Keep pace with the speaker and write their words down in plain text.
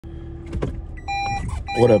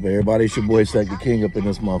What up, everybody? It's your boy Second King up in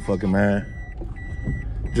this motherfucker, man.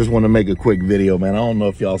 Just want to make a quick video, man. I don't know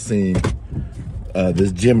if y'all seen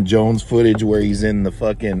this Jim Jones footage where he's in the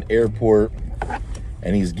fucking airport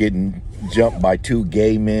and he's getting jumped by two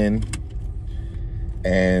gay men.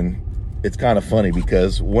 And it's kind of funny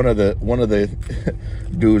because one of the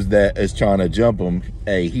dudes that is trying to jump him,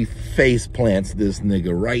 hey, he face plants this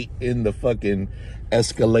nigga right in the fucking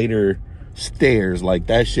escalator stairs. Like,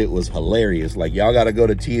 that shit was hilarious. Like, y'all gotta go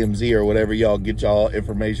to TMZ or whatever y'all get y'all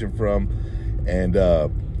information from and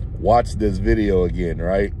watch this video again,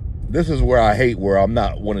 right? This is where I hate where I'm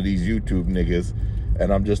not one of these YouTube niggas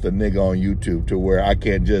and I'm just a nigga on YouTube, to where I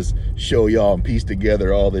can't just show y'all and piece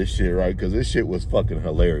together all this shit, right? Because this shit was fucking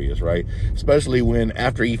hilarious, right? Especially when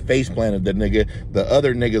after he face planted the nigga, the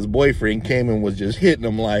other nigga's boyfriend came and was just hitting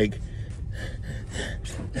him like,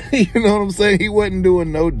 you know what I'm saying? He wasn't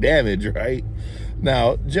doing no damage, right?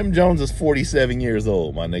 Now, Jim Jones is 47 years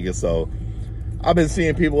old, my nigga. So I've been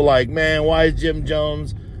seeing people like, man, why is Jim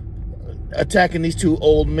Jones attacking these two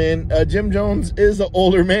old men? Jim Jones is an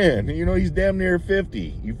older man. You know, he's damn near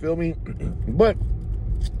 50. You feel me? But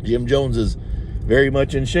Jim Jones is very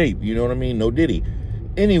much in shape. You know what I mean? No Diddy.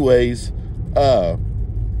 Anyways,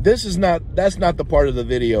 that's not the part of the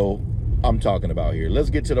video I'm talking about here.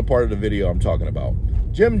 Let's get to the part of the video I'm talking about.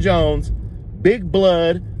 Jim Jones, big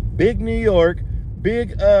blood, big New York,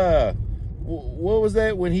 big, what was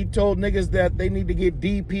that when he told niggas that they need to get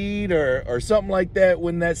DP'd or something like that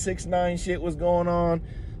when that 6ix9ine shit was going on?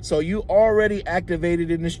 So you already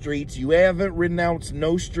activated in the streets. You haven't renounced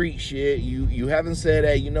no street shit. You haven't said,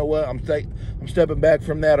 hey, you know what, I'm stepping back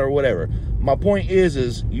from that or whatever. My point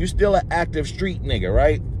is you still an active street nigga,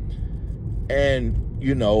 right? And,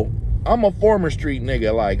 you know, I'm a former street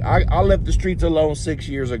nigga. Like, I left the streets alone 6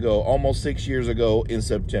 years ago, almost 6 years ago in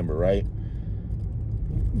September, right?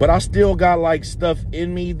 But I still got like stuff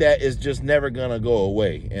in me that is just never gonna go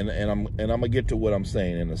away. And I'm gonna get to what I'm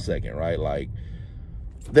saying in a second, right? Like,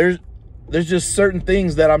 there's just certain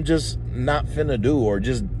things that I'm just not finna do, or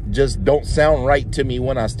just don't sound right to me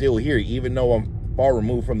when I still hear it, even though I'm far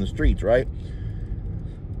removed from the streets, right?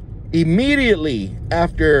 Immediately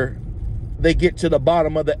after they get to the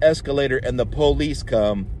bottom of the escalator and the police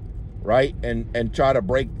come, right, and try to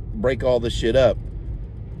break all the shit up,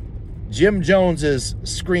 Jim Jones is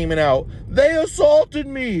screaming out, they assaulted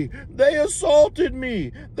me, they assaulted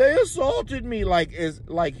me, they assaulted me.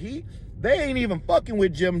 They ain't even fucking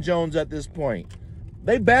with Jim Jones at this point.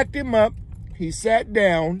 They backed him up. He sat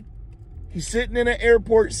down. He's sitting in an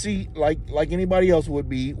airport seat like anybody else would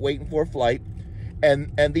be, waiting for a flight.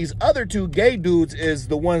 And these other two gay dudes is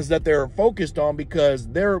the ones that they're focused on because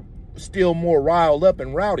they're still more riled up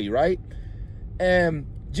and rowdy, right? And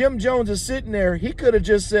Jim Jones is sitting there. He could have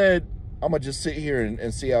just said, I'm going to just sit here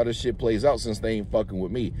and see how this shit plays out since they ain't fucking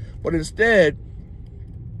with me. But instead,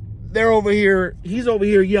 they're over here. He's over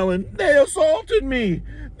here yelling, they assaulted me.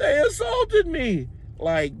 They assaulted me.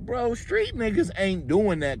 Like, bro, street niggas ain't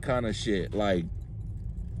doing that kind of shit. Like,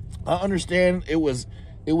 I understand it was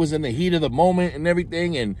in the heat of the moment and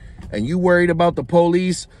everything, and you worried about the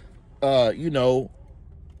police, you know,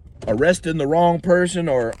 arresting the wrong person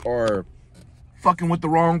or fucking with the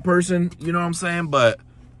wrong person, you know what I'm saying? But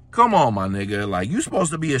come on, my nigga, like, you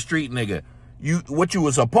supposed to be a street nigga. What you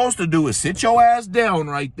were supposed to do is sit your ass down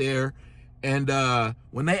right there, and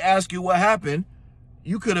when they ask you what happened,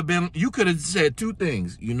 you could have said two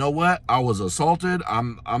things. You know what? I was assaulted.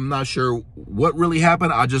 I'm not sure what really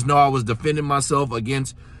happened. I just know I was defending myself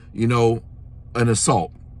against, you know, an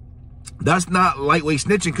assault. That's not lightweight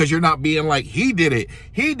snitching, because you're not being like, he did it.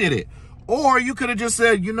 He did it. Or you could have just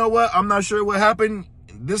said, you know what? I'm not sure what happened.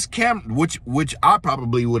 This which I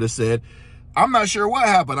probably would have said, I'm not sure what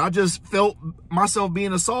happened. I just felt myself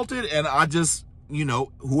being assaulted, and I just, you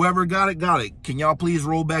know, whoever got it, got it. Can y'all please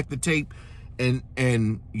roll back the tape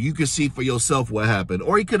and you can see for yourself what happened?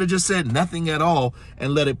 Or he could have just said nothing at all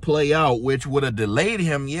and let it play out, which would have delayed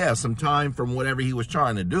him, yeah, some time from whatever he was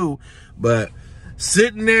trying to do. But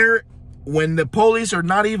sitting there when the police are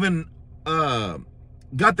not even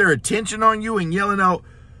got their attention on you and yelling out,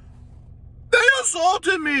 they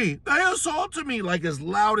assaulted me, they assaulted me, like as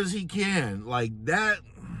loud as he can, like that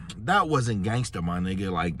wasn't gangster, my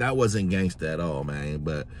nigga. Like, that wasn't gangster at all, man.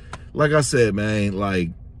 But like I said, man, like,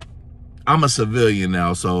 I'm a civilian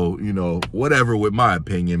now, so, you know, whatever with my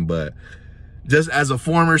opinion. But just as a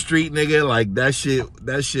former street nigga, like, that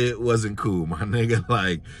shit wasn't cool, my nigga.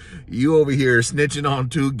 Like, you over here snitching on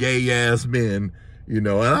two gay ass men, you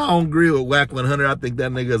know, and I don't agree with Whack 100. I think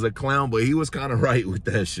that nigga's a clown, but he was kind of right with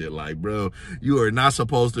that shit. Like, bro, you are not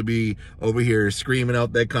supposed to be over here screaming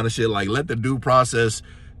out that kind of shit. Like, let the due process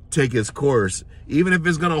take its course. Even if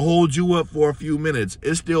it's going to hold you up for a few minutes,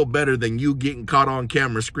 it's still better than you getting caught on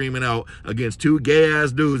camera screaming out against two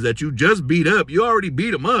gay-ass dudes that you just beat up. You already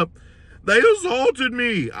beat them up. They assaulted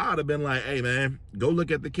me. I'd have been like, hey, man, go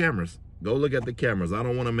look at the cameras. Go look at the cameras. I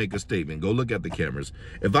don't want to make a statement. Go look at the cameras.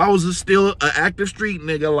 If I was still an active street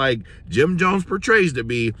nigga like Jim Jones portrays to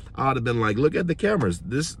be, I'd have been like, look at the cameras.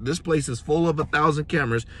 This place is full of 1,000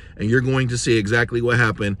 cameras, and you're going to see exactly what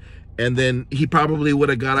happened. And then he probably would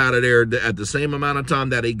have got out of there at the same amount of time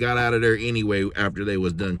that he got out of there anyway after they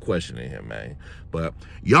was done questioning him, man. But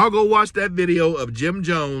y'all go watch that video of Jim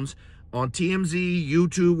Jones on TMZ,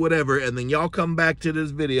 YouTube, whatever, and then y'all come back to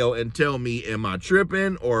this video and tell me, am I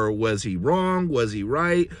tripping, or was he wrong? Was he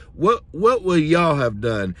right? What would y'all have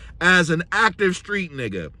done as an active street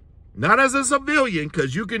nigga? Not as a civilian,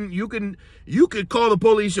 because you could call the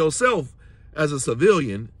police yourself as a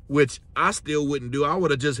civilian, which I still wouldn't do. I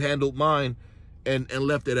would have just handled mine and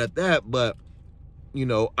left it at that. But you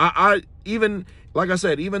know, I even, like I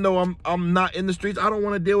said, even though I'm not in the streets, I don't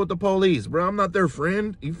want to deal with the police, bro. I'm not their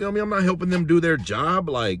friend. You feel me? I'm not helping them do their job.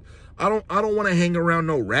 Like, I don't want to hang around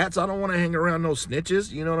no rats. I don't want to hang around no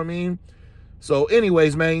snitches. You know what I mean? So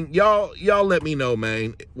anyways, man, y'all let me know,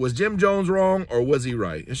 man. Was Jim Jones wrong or was he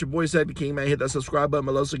right? It's your boy, Sack the King, man. Hit that subscribe button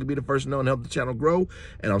below so you can be the first to know and help the channel grow.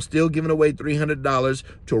 And I'm still giving away $300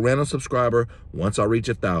 to a random subscriber once I reach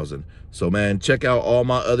 1,000. So, man, check out all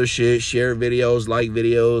my other shit. Share videos, like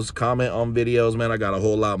videos, comment on videos, man. I got a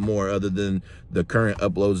whole lot more other than the current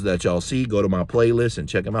uploads that y'all see. Go to my playlist and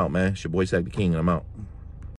check them out, man. It's your boy, Sack the King, and I'm out.